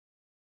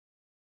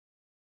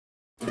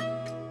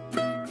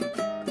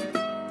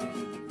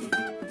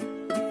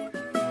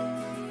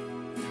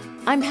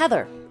I'm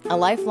Heather, a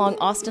lifelong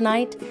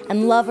Austinite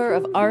and lover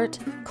of art,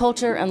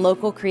 culture, and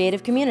local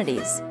creative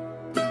communities.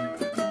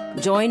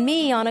 Join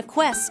me on a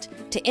quest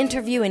to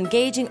interview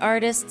engaging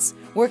artists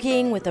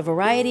working with a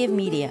variety of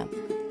media,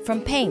 from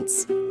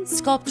paints,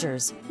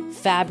 sculptures,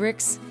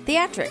 fabrics,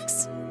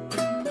 theatrics.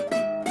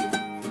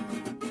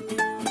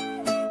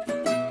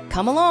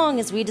 Come along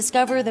as we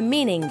discover the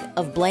meaning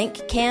of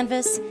blank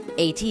canvas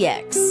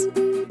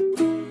ATX.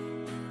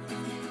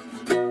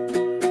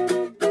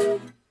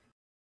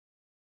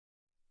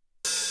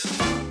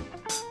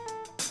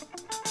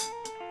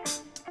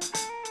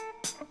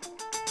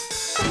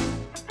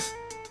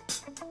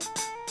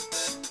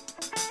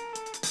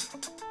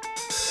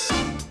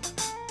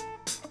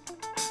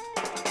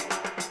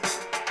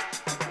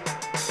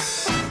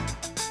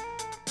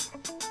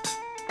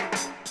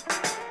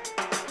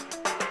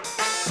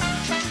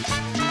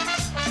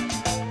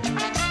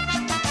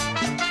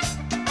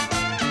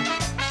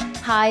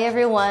 Hi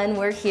everyone,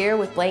 we're here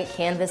with Blank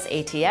Canvas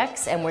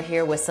ATX and we're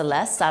here with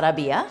Celeste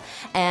Sarabia,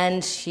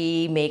 and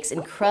she makes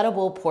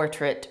incredible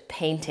portrait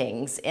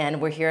paintings,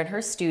 and we're here in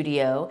her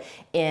studio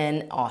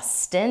in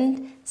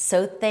Austin.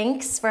 So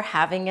thanks for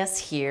having us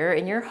here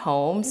in your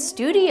home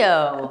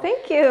studio.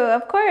 Thank you,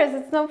 of course,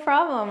 it's no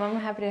problem. I'm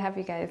happy to have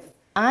you guys.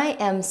 I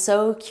am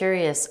so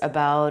curious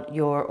about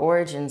your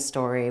origin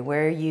story,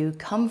 where you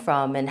come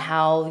from and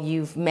how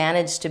you've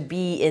managed to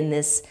be in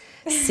this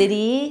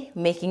city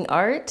making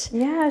art.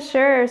 Yeah,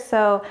 sure.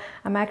 So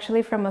I'm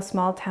actually from a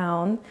small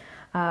town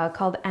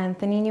called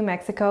Anthony, New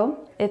Mexico.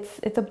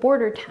 It's a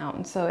border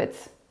town, so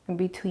it's in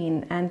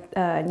between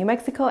New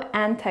Mexico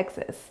and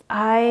Texas.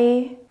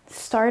 I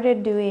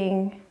started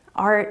doing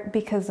art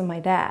because of my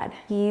dad.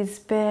 He's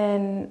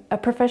been a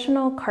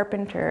professional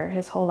carpenter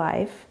his whole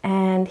life,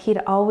 and he'd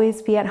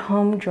always be at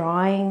home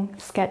drawing,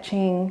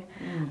 sketching,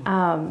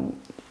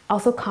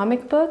 also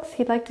comic books.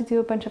 He'd like to do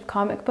a bunch of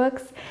comic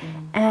books.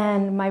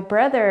 And my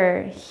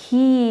brother,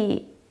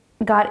 he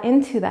got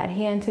into that.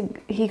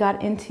 He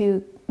got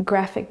into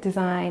graphic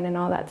design and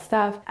all that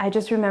stuff. I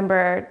just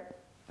remember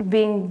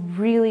being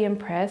really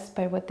impressed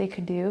by what they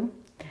could do.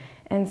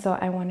 And so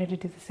I wanted to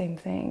do the same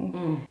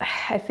thing.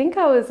 I think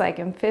I was like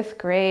in 5th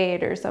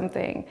grade or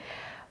something.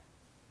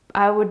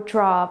 I would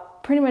draw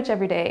pretty much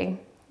every day.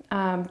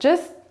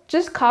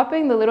 Just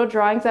copying the little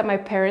drawings that my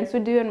parents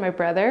would do and my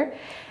brother.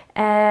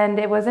 And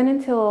it wasn't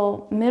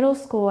until middle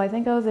school, I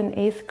think I was in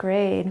 8th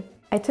grade,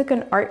 I took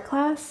an art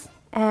class,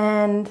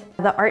 and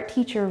the art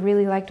teacher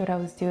really liked what I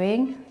was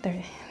doing.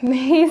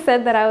 He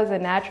said that I was a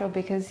natural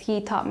because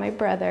he taught my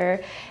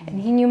brother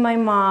and he knew my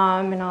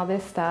mom and all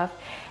this stuff.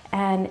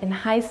 And in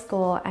high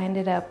school, I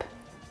ended up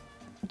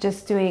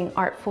just doing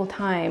art full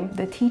time.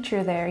 The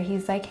teacher there,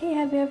 he's like, hey,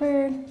 have you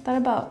ever thought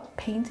about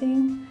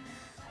painting?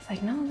 I was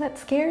like, no, that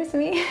scares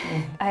me.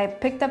 I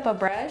picked up a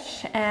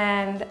brush,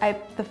 and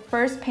the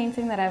first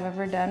painting that I've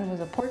ever done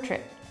was a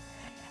portrait.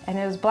 And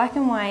it was black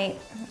and white,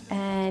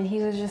 and he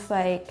was just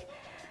like,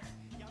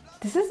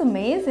 this is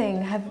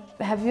amazing.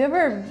 Have you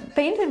ever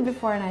painted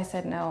before? And I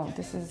said, no,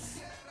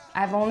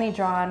 I've only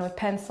drawn with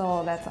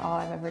pencil, that's all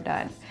I've ever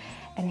done.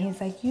 And he's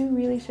like, you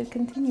really should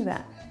continue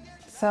that.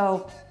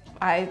 So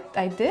I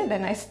did,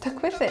 and I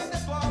stuck with it.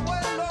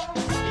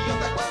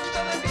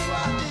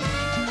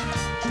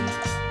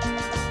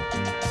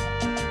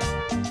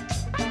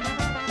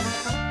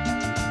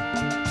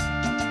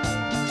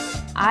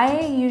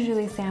 I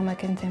usually say I'm a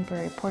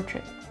contemporary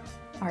portrait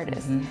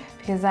artist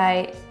because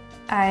I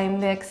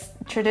mix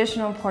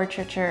traditional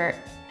portraiture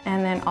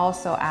and then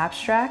also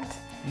abstract.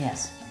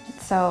 Yes.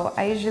 So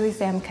I usually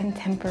say I'm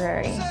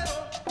contemporary.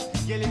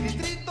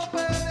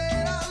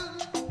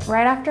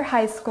 Right after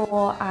high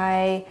school,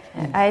 I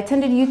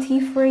attended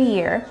UT for a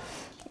year,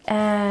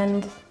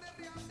 and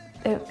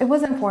it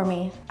wasn't for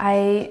me.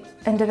 I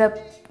ended up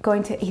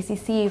going to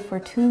ACC for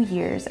 2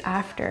 years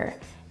after,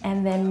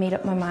 and then made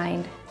up my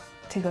mind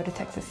to go to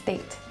Texas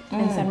State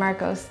in San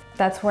Marcos.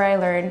 That's where I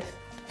learned,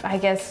 I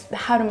guess,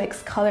 how to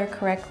mix color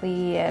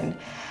correctly and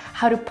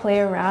how to play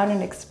around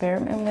and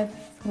experiment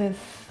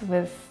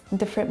with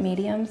different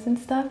mediums and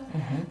stuff.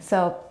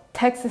 So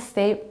Texas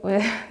State,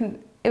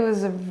 it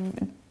was a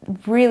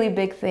really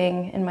big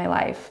thing in my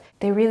life.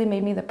 They really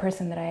made me the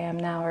person that I am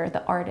now, or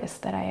the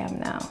artist that I am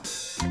now.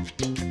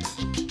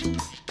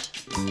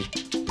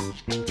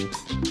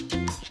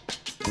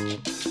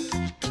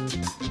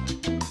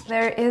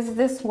 There is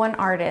this one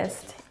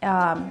artist,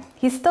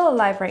 he's still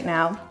alive right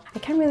now. I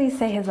can't really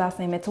say his last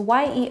name, it's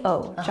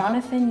Y-E-O,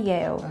 Jonathan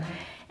Yeo.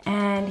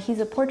 And he's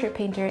a portrait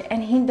painter,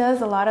 and he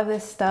does a lot of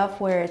this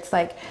stuff where it's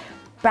like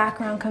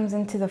background comes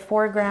into the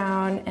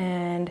foreground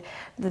and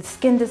the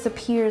skin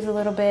disappears a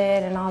little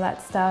bit and all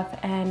that stuff.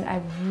 And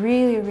I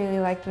really, really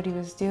liked what he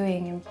was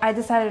doing. And I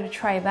decided to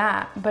try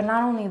that. But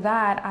not only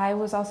that, I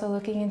was also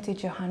looking into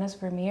Johannes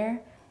Vermeer.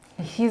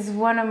 He's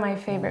one of my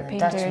favorite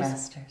painters. Dutch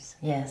masters,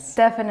 yes.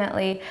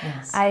 Definitely.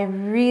 Yes. I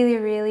really,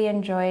 really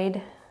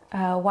enjoyed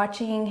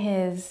watching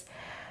his,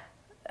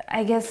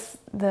 I guess,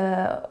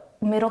 the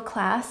middle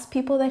class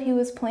people that he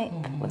was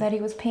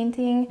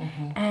painting,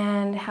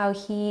 and how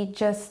he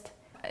just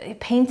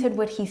painted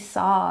what he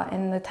saw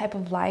and the type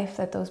of life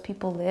that those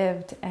people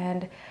lived.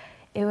 And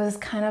it was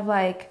kind of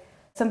like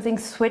something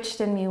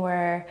switched in me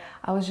where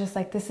I was just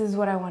like, this is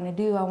what I want to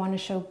do. I want to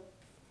show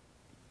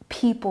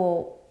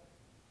people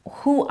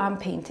who I'm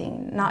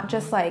painting, not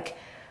just like,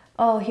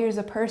 oh, here's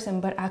a person,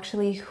 but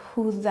actually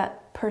who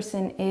that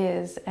person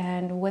is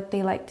and what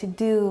they like to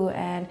do,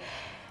 and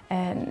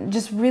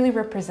just really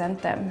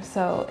represent them.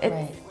 So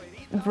it's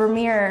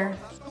Vermeer's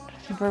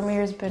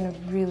been a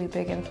really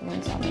big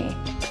influence on me.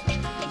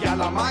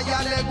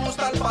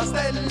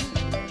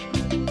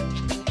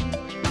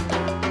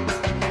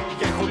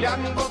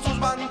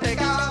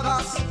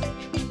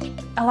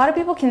 A lot of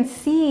people can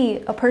see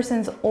a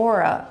person's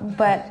aura,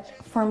 but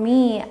for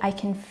me, I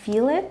can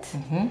feel it.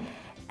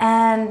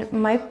 And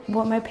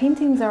what my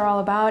paintings are all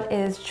about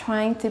is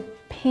trying to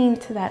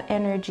paint that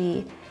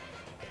energy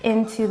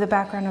into the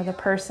background of the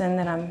person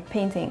that I'm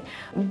painting.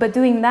 But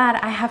doing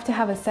that, I have to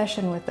have a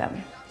session with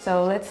them.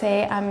 So let's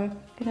say I'm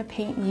gonna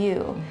paint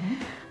you.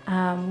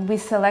 We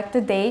select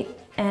a date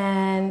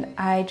and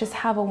I just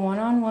have a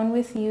one-on-one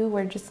with you.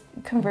 We're just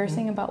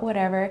conversing about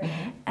whatever.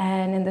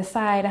 And in the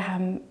side,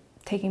 I'm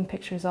taking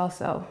pictures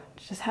also,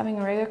 just having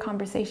a regular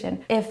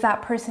conversation. If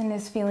that person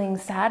is feeling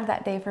sad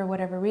that day for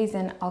whatever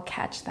reason, I'll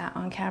catch that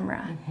on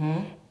camera.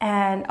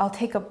 And I'll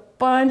take a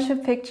bunch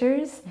of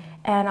pictures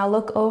and I'll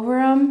look over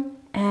them,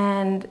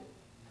 and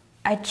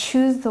I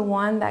choose the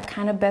one that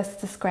kind of best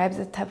describes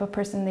the type of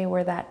person they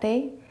were that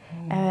day.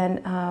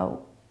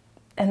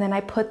 And then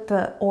I put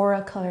the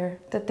aura color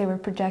that they were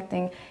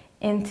projecting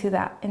into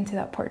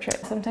that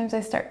portrait. Sometimes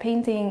I start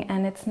painting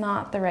and it's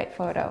not the right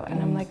photo,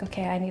 and I'm like,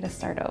 okay, I need to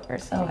start over.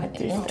 So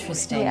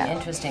interesting.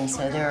 Interesting.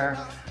 So there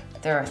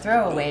are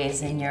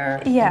throwaways in your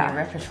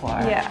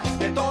repertoire.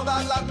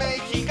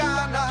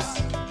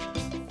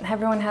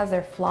 Everyone has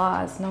their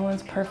flaws. No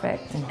one's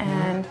perfect,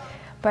 and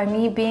by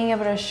me being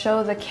able to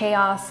show the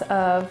chaos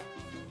of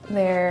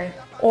their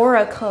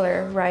aura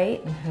color,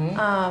 right?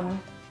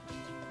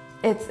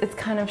 It's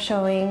kind of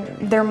showing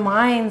their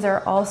minds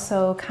are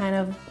also kind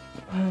of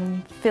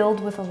filled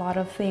with a lot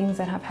of things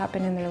that have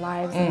happened in their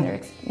lives, and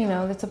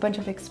it's a bunch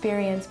of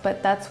experience,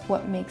 but that's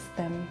what makes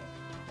them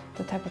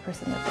the type of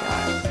person that they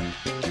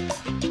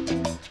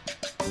are.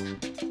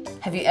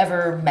 Have you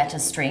ever met a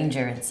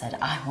stranger and said,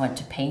 I want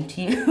to paint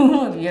you?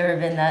 Have you ever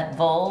been that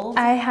bold?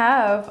 I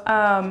have.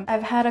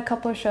 I've had a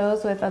couple of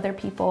shows with other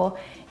people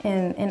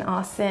in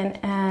Austin,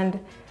 and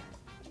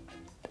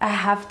I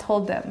have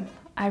told them,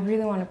 I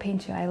really want to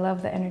paint you. I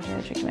love the energy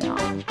that you're giving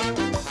off.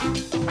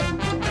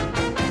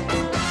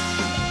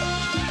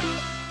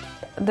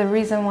 The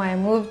reason why I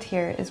moved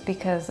here is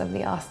because of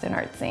the Austin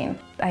art scene.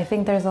 I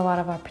think there's a lot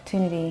of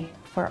opportunity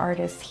for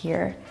artists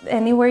here.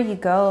 Anywhere you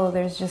go,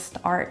 there's just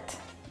art.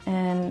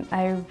 And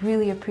I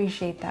really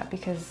appreciate that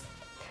because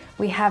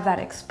we have that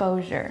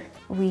exposure.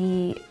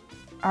 We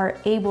are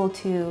able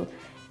to,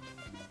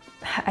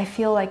 I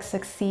feel like,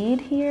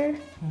 succeed here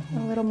a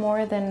little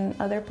more than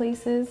other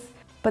places.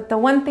 But the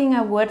one thing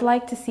I would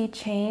like to see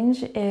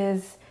change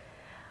is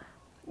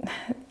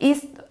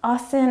East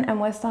Austin and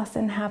West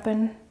Austin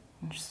happen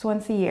just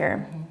once a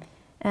year,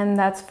 and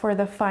that's for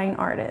the fine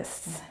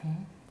artists.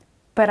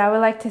 But I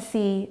would like to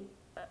see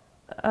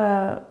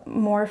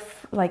more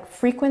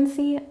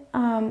frequency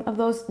of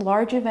those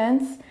large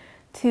events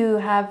to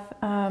have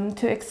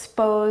to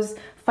expose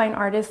fine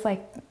artists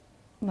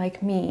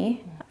like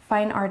me.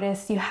 Fine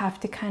artists, you have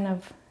to kind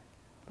of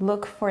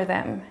look for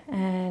them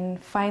and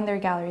find their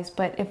galleries.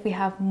 But if we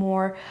have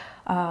more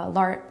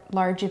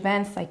large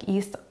events like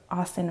East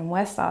Austin and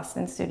West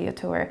Austin Studio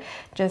Tour,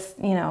 just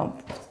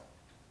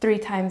 3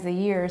 times a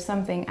year or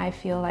something, I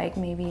feel like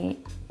maybe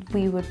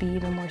we would be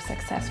even more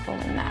successful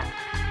in that.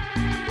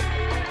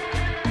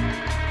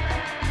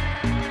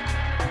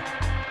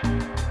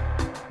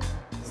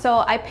 So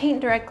I paint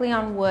directly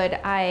on wood.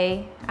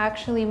 I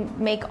actually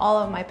make all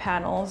of my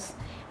panels,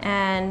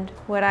 and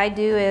what I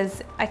do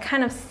is I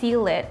kind of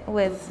seal it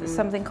with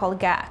something called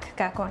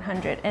GAC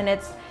 100, and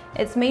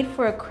it's made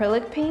for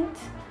acrylic paint.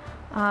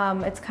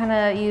 It's kind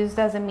of used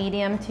as a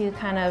medium to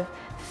kind of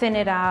thin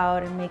it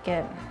out and make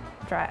it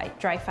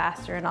dry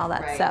faster and all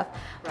that stuff.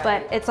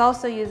 But it's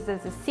also used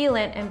as a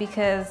sealant, and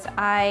because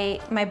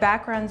my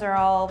backgrounds are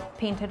all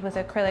painted with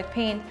acrylic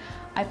paint,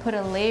 I put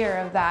a layer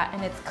of that,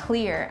 and it's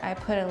clear. I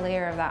put a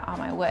layer of that on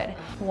my wood.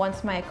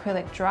 Once my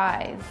acrylic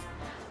dries,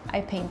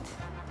 I paint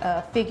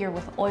a figure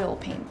with oil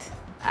paint.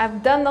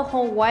 I've done the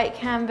whole white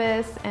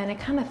canvas, and it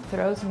kind of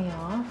throws me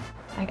off.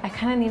 I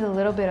kind of need a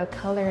little bit of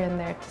color in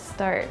there to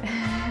start.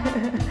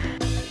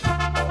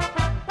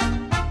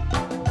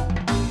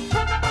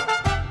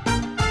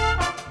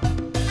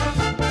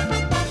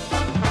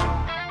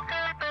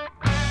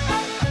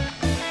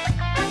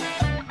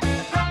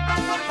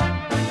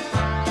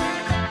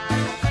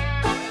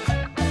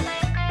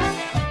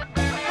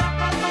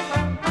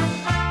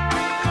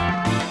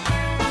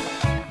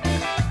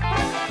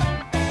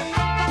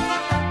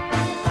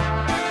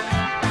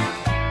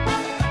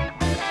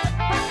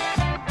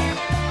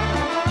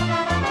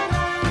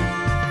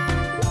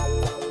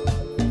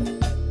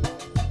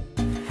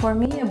 For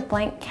me, a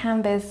blank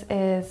canvas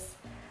is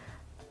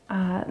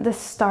the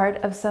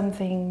start of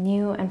something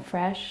new and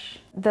fresh.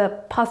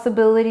 The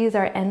possibilities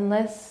are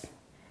endless,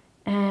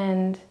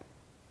 and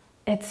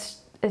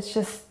it's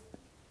just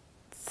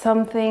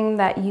something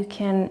that you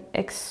can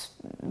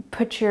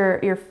put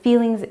your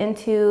feelings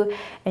into,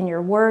 and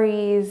your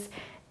worries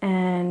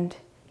and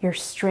your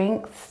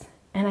strengths.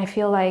 And I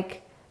feel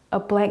like a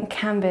blank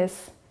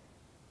canvas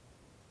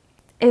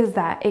is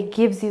that. It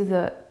gives you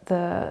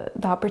the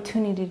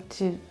opportunity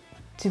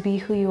to be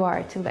who you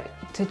are,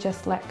 to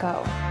just let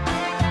go.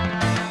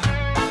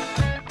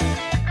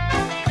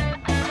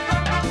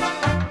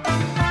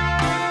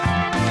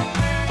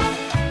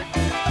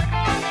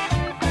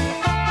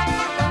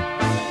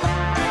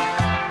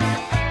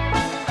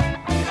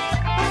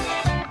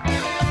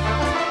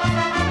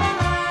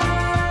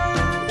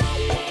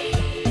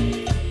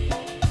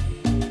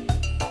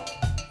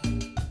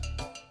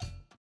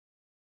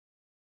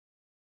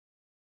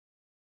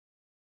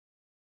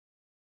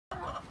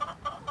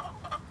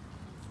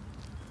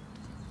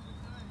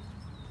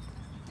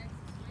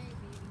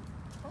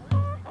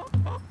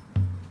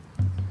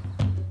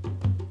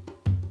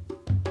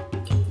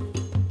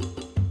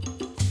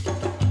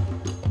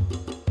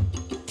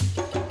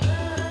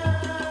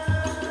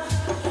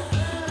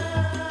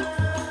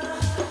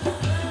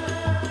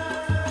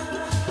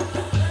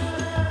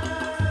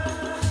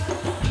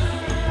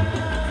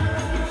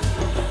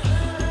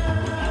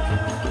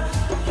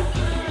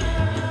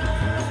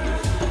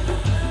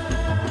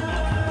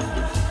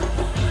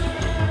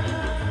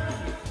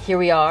 Here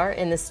we are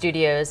in the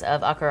studios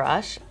of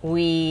Akirash.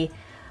 We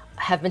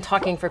have been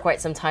talking for quite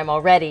some time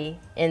already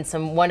in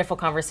some wonderful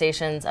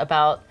conversations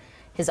about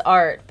his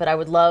art, but I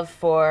would love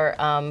for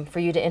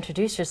you to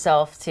introduce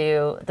yourself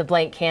to the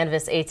Blank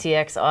Canvas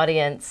ATX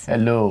audience.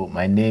 Hello,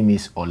 my name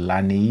is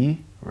Olaniyi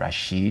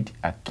Rashid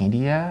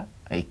Akindiya,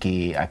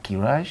 aka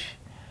Akirash.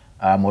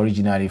 I'm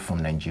originally from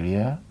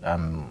Nigeria.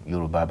 I'm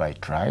Yoruba by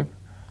tribe.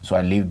 So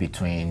I live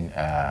between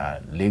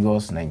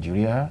Lagos,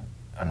 Nigeria,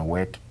 and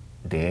work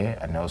there,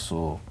 and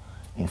also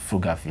in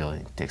Frugafield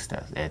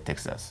in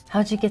Texas.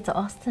 How'd you get to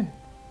Austin?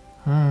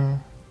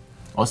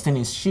 Austin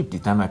is cheap the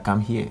time I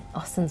come here.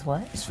 Austin's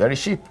what? It's very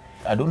cheap.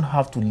 I don't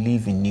have to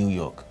live in New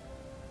York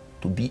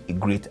to be a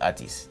great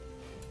artist.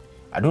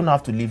 I don't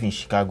have to live in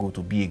Chicago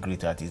to be a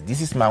great artist. This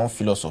is my own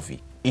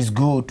philosophy. It's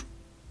good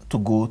to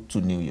go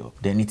to New York.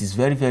 Then it is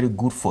very, very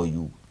good for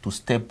you to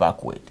step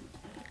backward.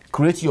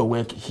 Create your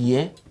work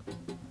here,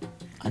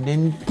 and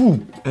then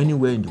boom,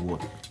 anywhere in the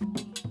world.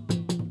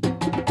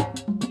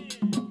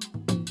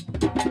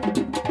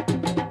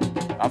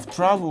 I've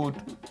traveled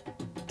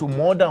to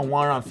more than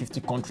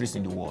 150 countries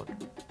in the world.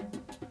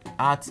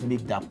 Art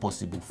makes that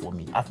possible for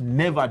me. I've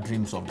never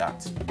dreamed of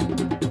that.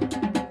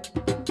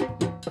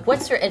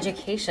 What's your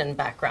education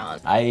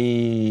background?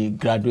 I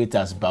graduated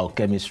as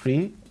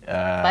biochemistry.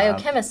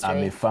 Biochemistry?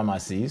 I'm a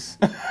pharmacist.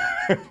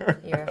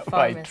 You're a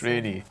by pharmacist.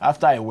 training.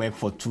 After I worked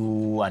for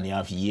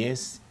 2.5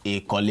 years, a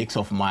colleague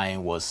of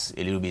mine was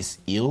a little bit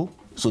ill.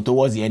 So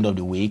towards the end of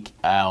the week,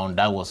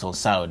 that was on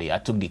Saturday, I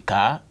took the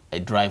car. I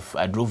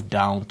drove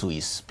down to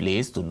his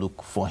place to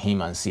look for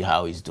him and see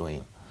how he's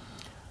doing.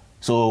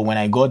 So when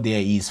I got there,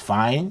 he's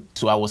fine.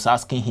 So I was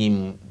asking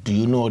him, do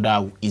you know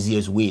the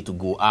easiest way to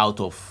go out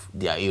of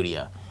their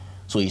area?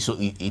 So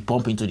he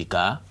pumped into the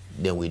car,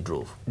 then we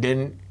drove.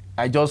 Then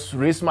I just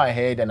raised my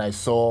head and I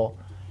saw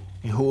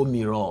a whole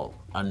mural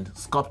and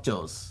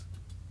sculptures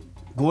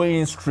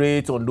going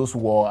straight on those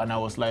walls. And I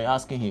was like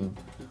asking him,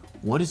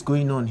 what is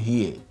going on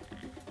here?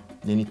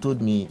 Then he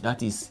told me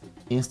that is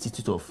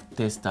Institute of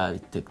Textile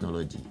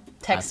Technology.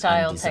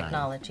 Textile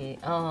technology.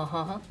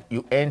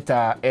 You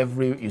enter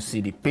you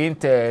see the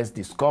painters,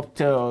 the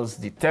sculptors,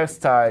 the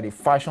textile, the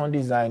fashion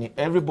designing.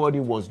 Everybody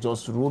was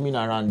just roaming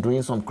around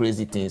doing some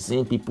crazy things,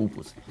 seeing people.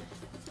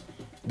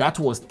 That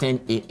was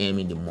 10 a.m.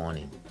 in the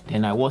morning.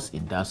 Then I was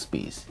in that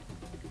space,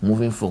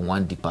 moving from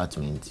one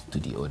department to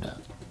the other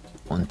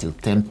until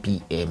 10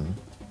 p.m.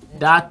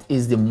 That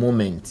is the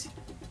moment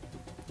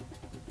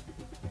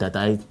that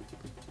I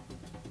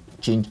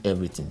changed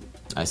everything.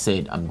 I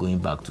said, I'm going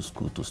back to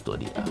school to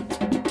study art.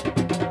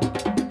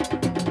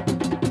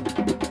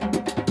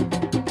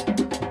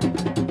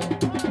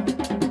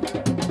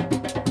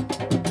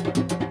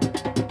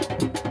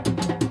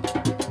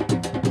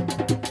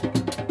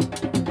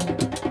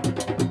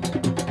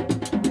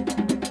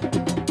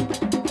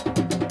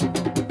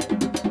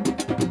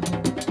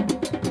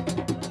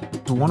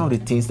 So one of the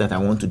things that I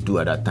want to do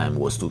at that time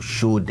was to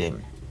show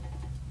them,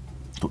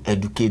 to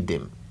educate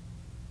them,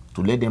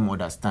 to let them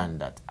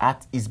understand that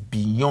art is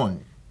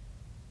beyond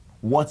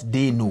what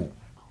they know.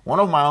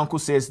 One of my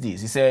uncles says this,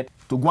 he said,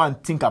 to go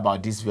and think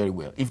about this very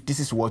well, if this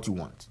is what you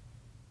want.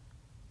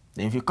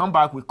 Then if you come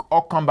back, we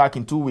all come back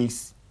in 2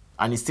 weeks,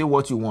 and it's still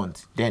what you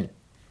want, then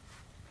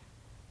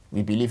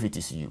we believe it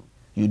is you.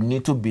 You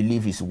need to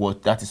believe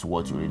that is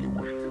what you really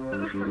want.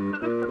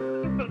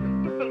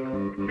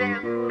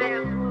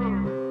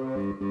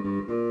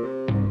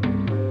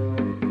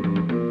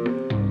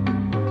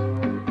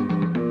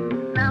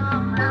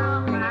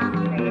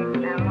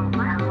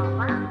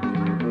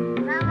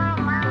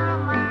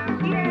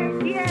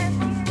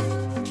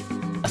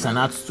 as an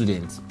art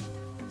student,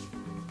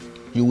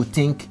 you would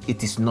think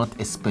it is not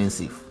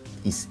expensive.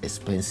 It's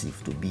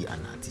expensive to be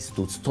an artist,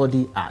 to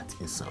study art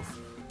itself.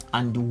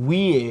 And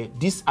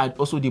this are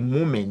also the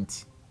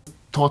moment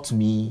taught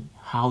me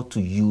how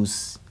to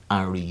use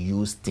and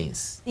reuse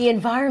things. The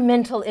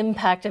environmental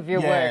impact of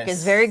your work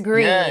is very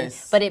green,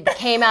 but it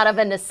came out of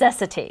a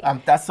necessity.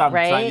 That's what I'm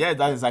right? trying. Yeah,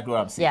 that's exactly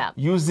what I'm saying. Yeah.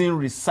 Using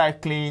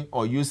recycling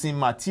or using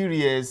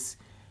materials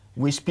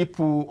which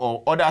people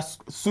or other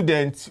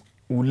students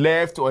who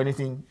left or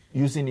anything,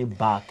 using it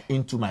back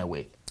into my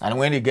work. And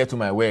when they get to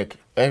my work,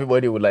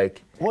 everybody would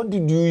like, what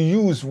did you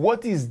use?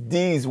 What is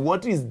this?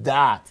 What is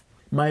that?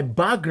 My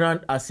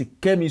background as a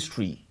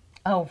chemistry.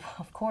 Oh,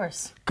 of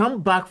course.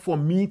 Come back for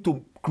me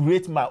to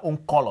create my own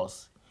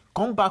colors.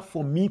 Come back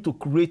for me to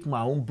create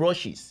my own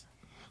brushes.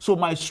 So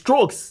my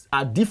strokes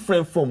are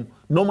different from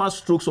normal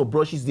strokes or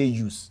brushes they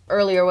use.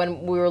 Earlier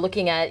when we were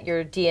looking at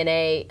your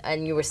DNA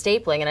and you were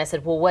stapling, and I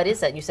said, well, what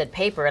is that? And you said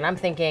paper, and I'm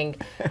thinking,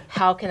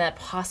 how can that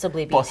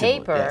possibly be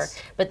paper? Yes.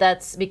 But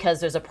that's because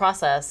there's a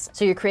process.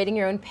 So you're creating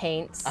your own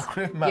paints. I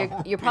create my own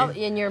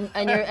paint.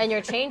 And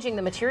you're changing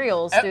the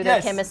materials through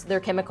their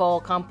chemical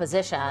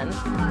composition.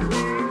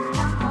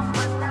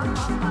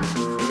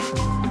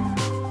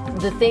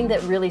 The thing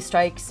that really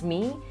strikes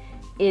me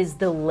is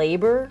the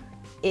labor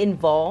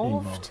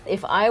involved.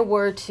 If I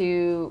were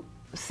to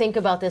think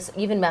about this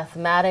even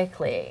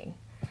mathematically,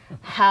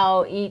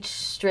 how each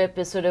strip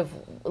is sort of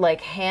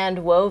like hand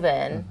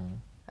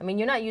woven. I mean,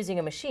 you're not using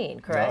a machine,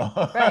 correct?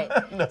 No. Right.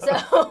 No.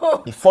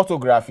 So the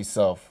photograph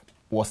itself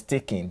was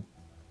taken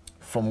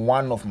from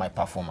one of my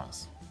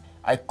performances.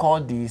 I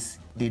call this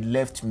 "They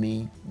Left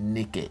Me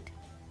Naked."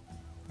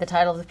 The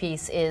title of the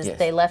piece is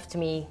 "They Left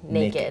Me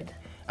Naked."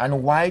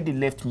 And why they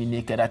left me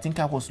naked? I think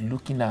I was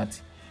looking at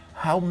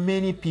how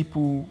many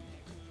people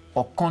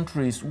or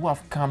countries who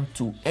have come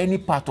to any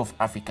part of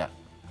Africa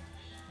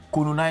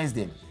colonize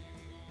them.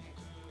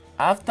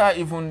 After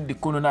even the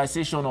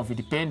colonization of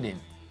independence,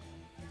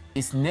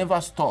 it's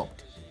never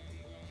stopped.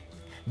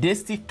 They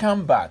still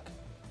come back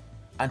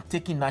and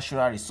taking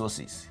natural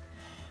resources.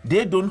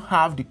 They don't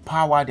have the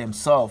power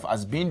themselves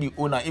as being the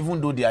owner, even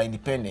though they are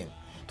independent,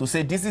 to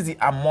say this is the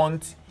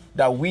amount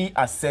that we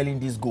are selling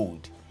this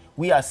gold,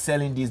 we are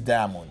selling this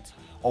diamond,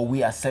 or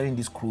we are selling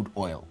this crude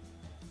oil.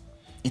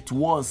 It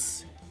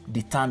was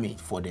determined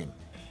for them.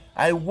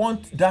 I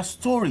want the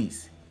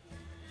stories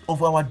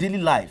of our daily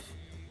life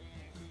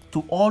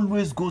to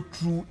always go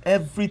through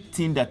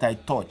everything that I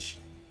touch,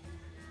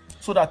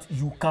 so that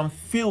you can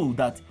feel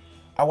that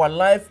our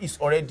life is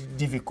already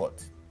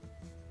difficult.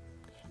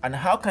 And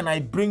how can I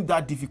bring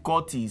that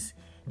difficulties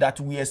that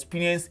we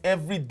experience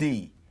every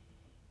day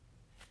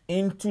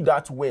into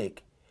that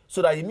work,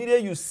 so that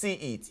immediately you see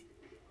it,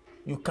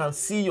 you can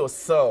see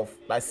yourself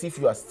as if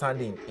you are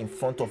standing in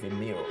front of a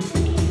mirror.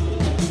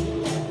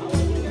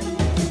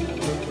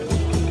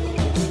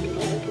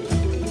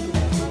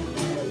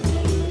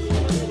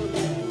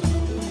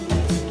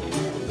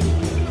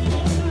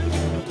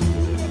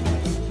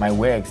 My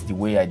works, the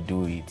way I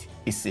do it,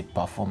 is a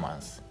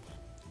performance.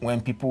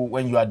 When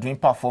you are doing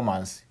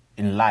performance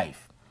in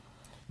life,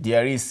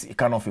 there is a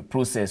kind of a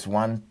process,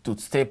 one to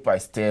step by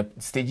step,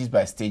 stages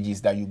by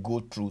stages that you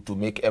go through to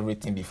make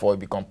everything before it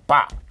becomes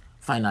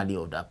finally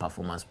of that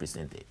performance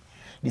presented.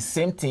 The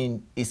same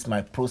thing is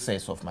my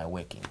process of my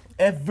working.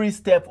 Every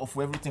step of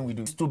everything we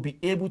do is to be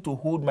able to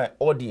hold my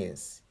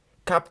audience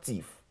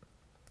captive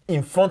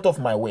in front of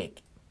my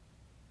work.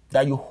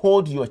 That you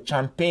hold your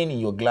champagne in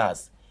your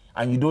glass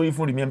and you don't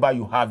even remember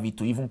you have it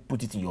to even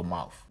put it in your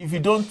mouth. If you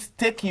don't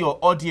take your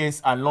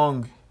audience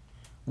along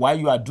while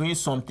you are doing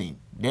something,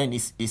 then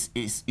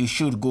you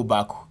should go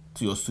back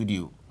to your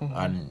studio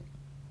and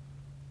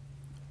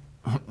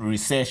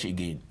research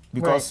again.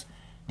 Because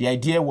the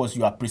idea was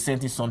you are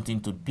presenting something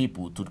to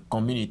people, to the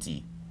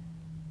community.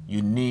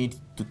 You need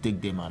to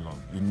take them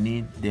along. You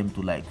need them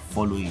to like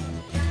follow you.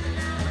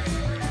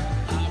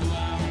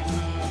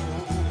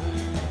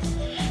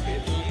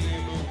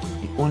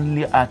 The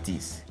only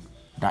artist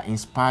that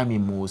inspire me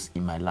most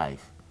in my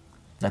life,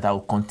 that I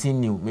will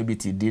continue maybe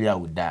till the day I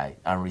will die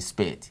and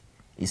respect,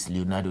 is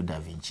Leonardo da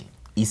Vinci.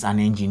 He's an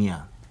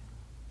engineer.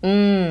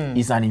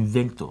 He's an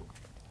inventor.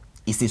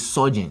 He's a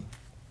surgeon.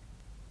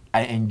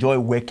 I enjoy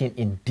working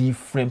in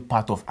different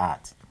parts of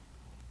art.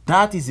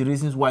 That is the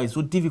reasons why it's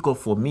so difficult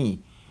for me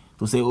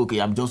to say, okay,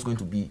 I'm just going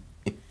to be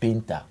a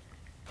painter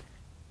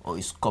or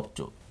a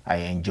sculptor. I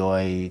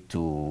enjoy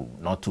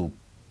not to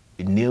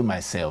nail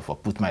myself or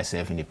put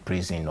myself in a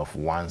prison of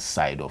one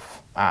side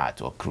of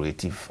art or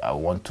creative. I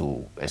want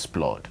to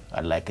explore.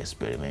 I like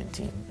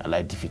experimenting. I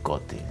like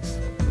difficult things.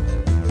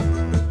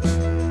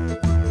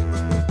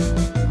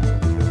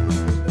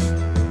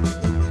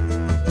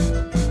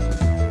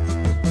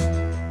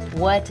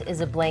 What is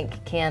a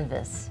blank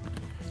canvas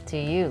to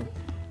you?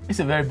 It's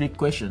a very big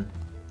question.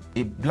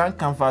 A blank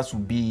canvas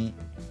would be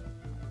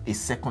a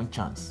second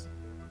chance.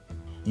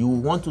 You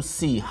want to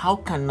see, how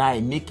can I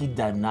make it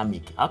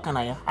dynamic? How can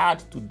I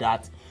add to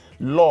that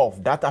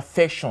love, that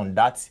affection,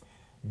 that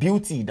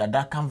beauty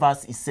that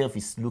canvas itself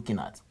is looking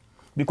at?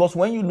 Because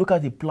when you look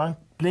at the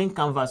plain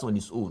canvas on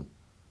its own,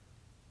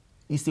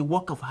 it's a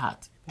work of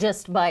art.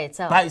 Just by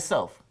itself? By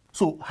itself.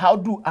 So how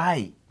do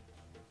I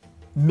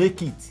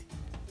make it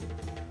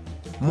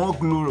more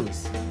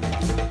glorious?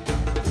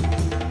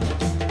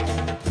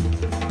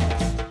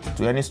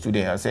 To any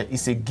student, I said,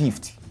 it's a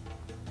gift.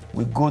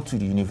 We go to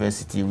the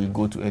university, we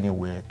go to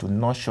anywhere to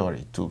nurture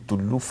it, to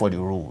look for the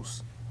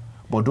rules.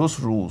 But those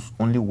rules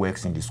only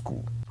works in the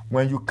school.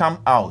 When you come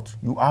out,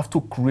 you have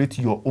to create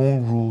your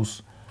own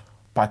rules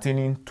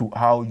pertaining to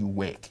how you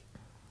work,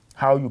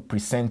 how you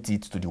present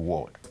it to the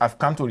world. I've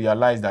come to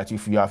realize that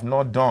if you have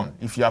not done,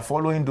 if you are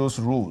following those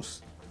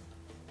rules,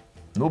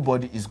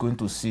 nobody is going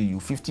to see you.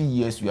 50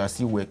 years you are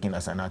still working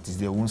as an artist,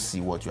 they won't see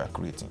what you are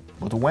creating.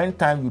 But when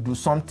time you do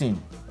something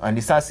and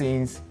they start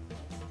saying,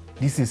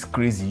 this is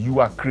crazy, you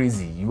are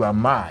crazy, you are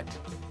mad,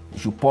 you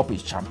should pop a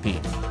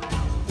champagne.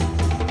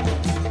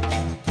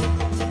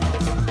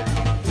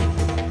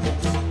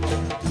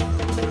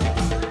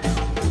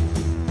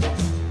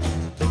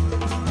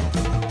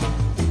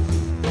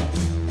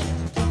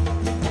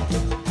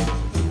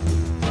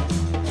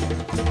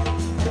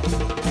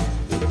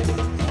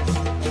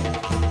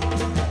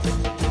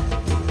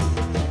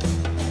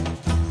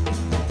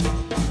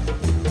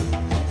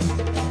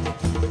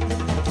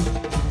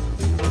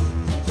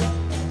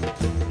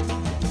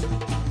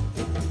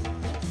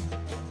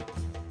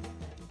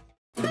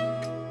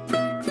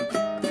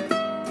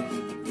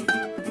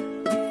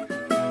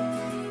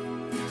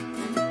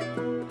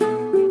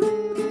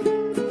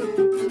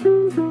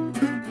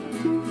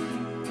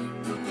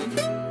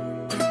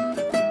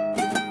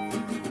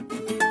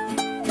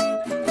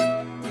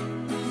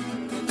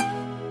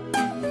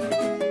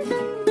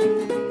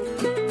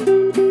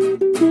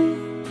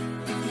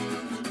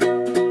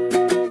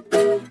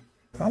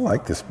 I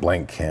like this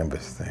blank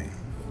canvas thing.